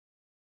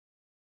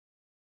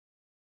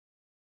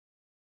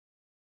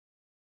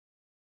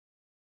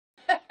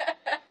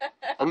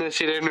promise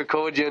she didn't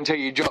record you until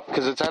you drop,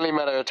 because it's only a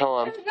matter of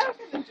time. I'm not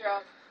gonna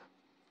drop.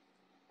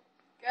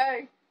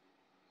 Go.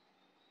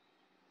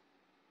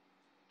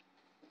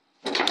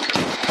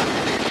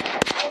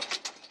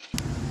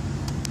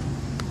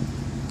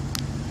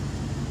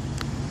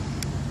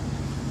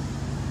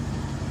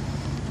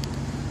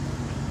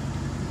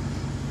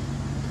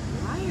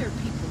 Why are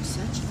people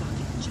such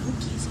fucking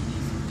junkies in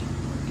here fucking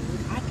war,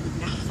 dude? I do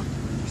not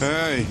fucking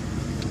Hey.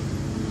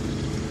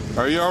 understand.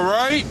 Are you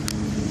alright?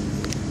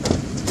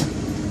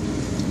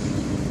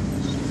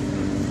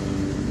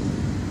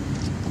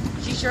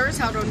 She sure as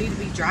hell don't need to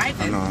be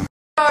driving. No.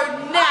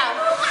 Oh, no.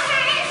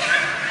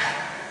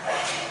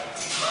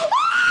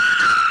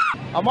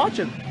 I'm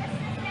watching.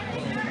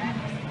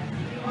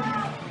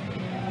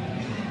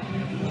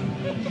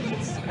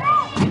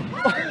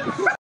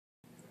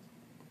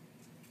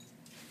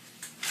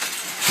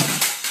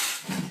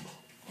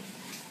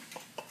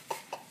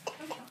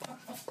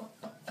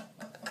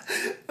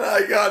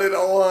 I got it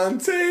all on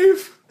tape.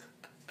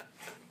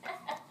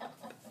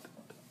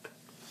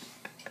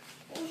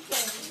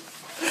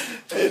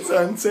 It's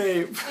on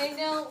tape. I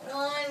don't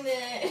want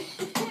it.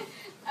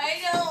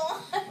 I don't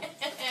want it.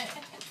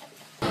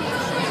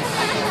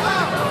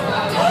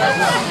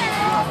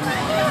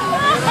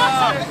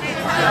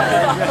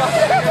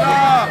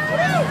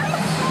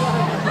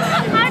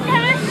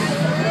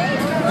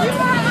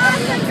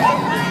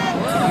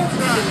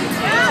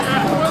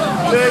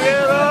 Take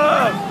it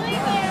off!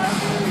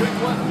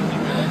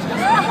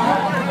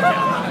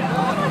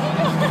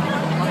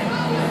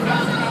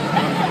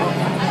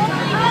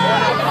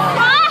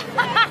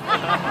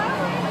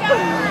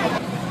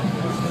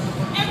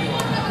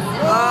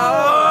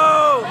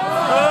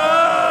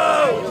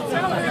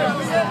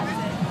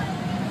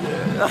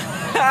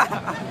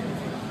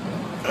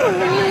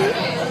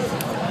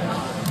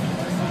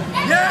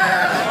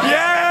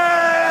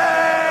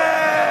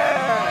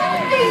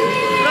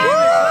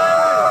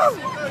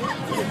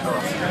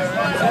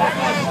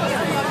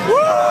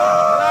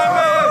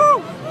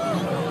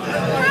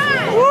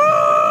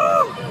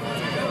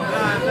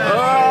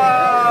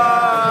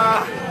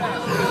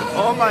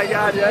 Oh my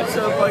god, that's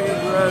so fucking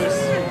gross.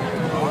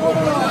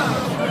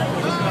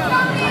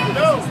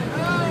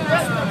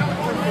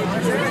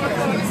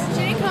 She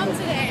didn't come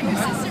today. Her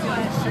sister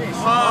was.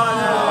 Oh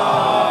no!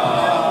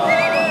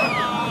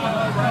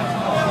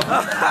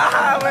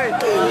 Wait.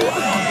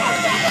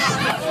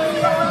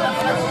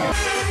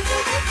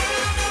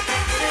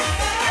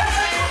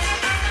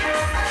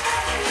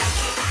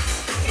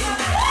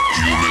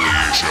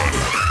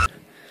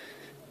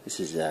 This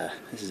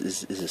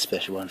is a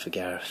special one for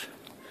Gareth.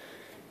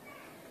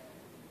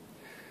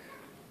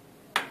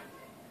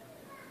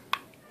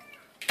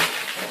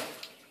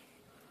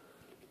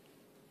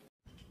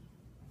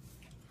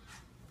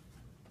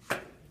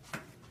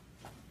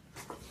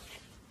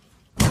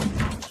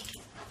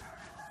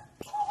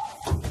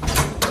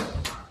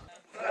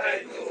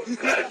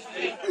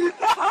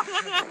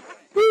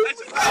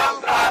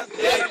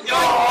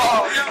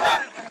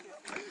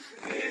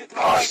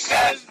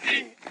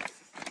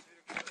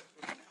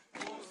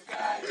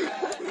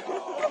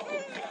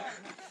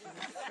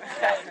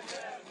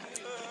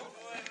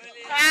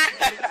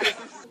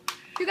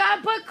 You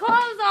gotta put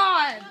clothes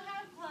on.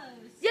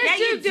 Yes,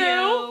 you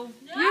do.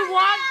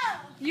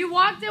 You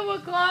walked in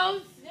with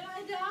clothes. No,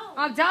 I don't.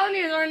 I'm telling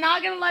you, they're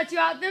not gonna let you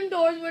out them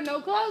doors with no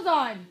clothes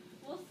on.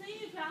 We'll see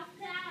you about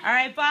that. All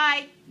right,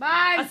 bye.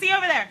 Bye. I'll see you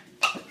over there.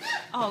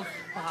 Oh,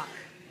 fuck.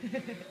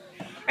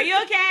 Are you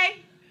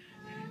okay?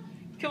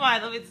 Come on,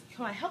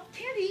 come on, help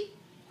Teddy.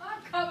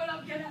 I'm coming.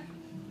 I'm gonna.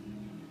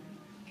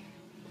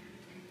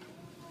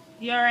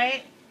 You all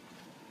right?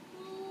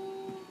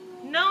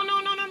 No.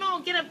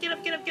 Get up.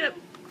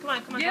 Come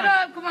on. Get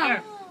up. Come on.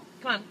 Here.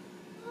 Come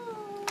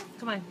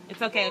on.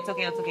 It's okay.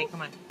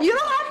 Come on. You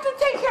don't have to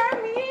take care of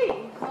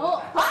me.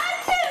 Oh.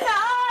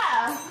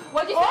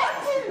 What'd you say?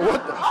 What?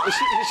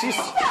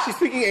 She's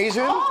speaking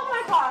Asian? Oh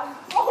my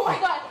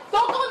god.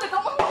 Don't go in there.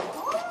 Don't go in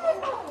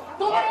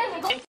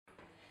there.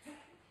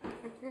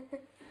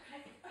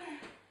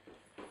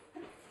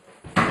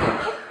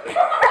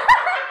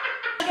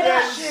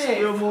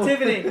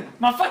 Tiffany,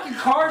 my fucking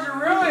cars are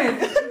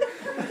ruined.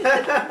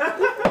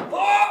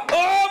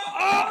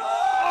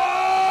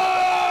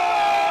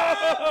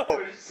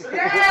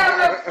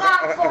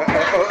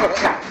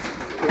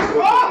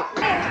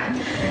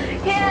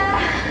 Yeah.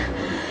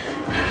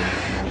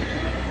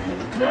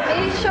 Are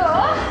you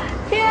sure?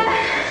 Yeah.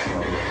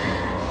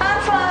 I'm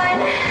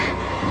fine.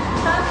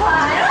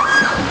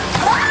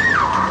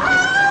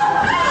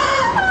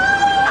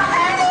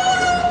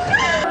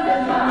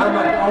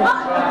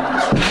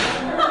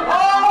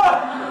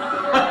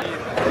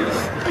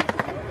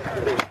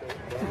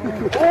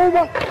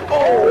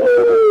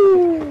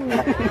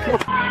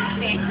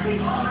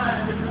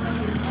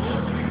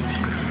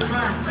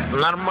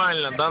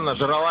 Нормально, да,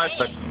 нажралась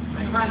так.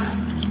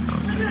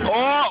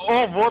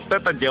 О, вот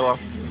это дело.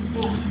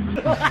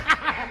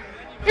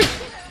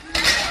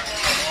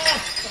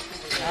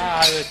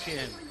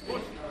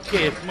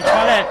 Kész, most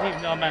már lehet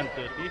hívni a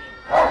mentőt is.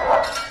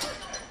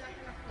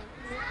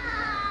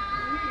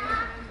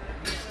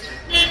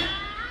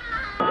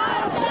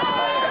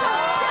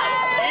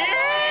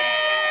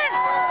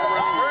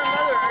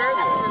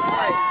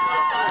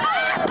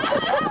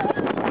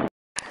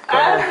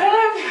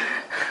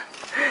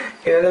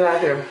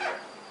 bathroom.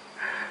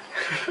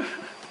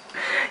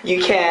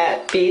 You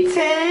can't be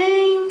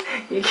tamed.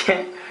 You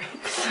can't.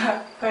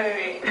 Stop.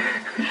 Wait.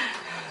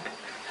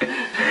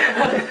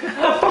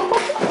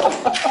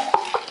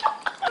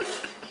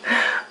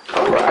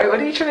 Alright, what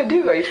are you trying to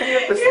do? Are you trying to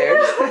go up the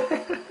stairs?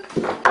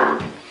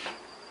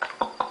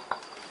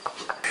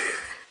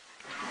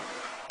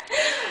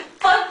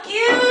 Fuck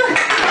you!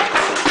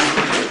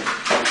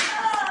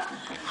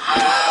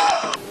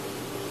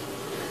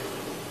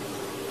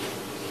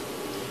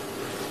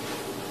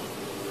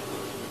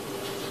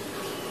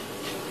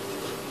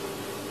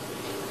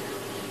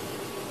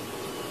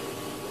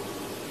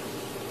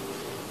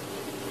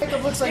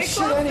 Makeup looks like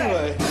shit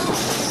anyway.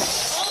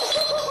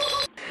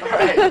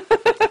 Alright.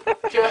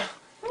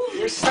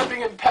 You're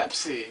stepping in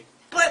Pepsi.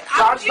 But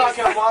God's not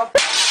gonna want.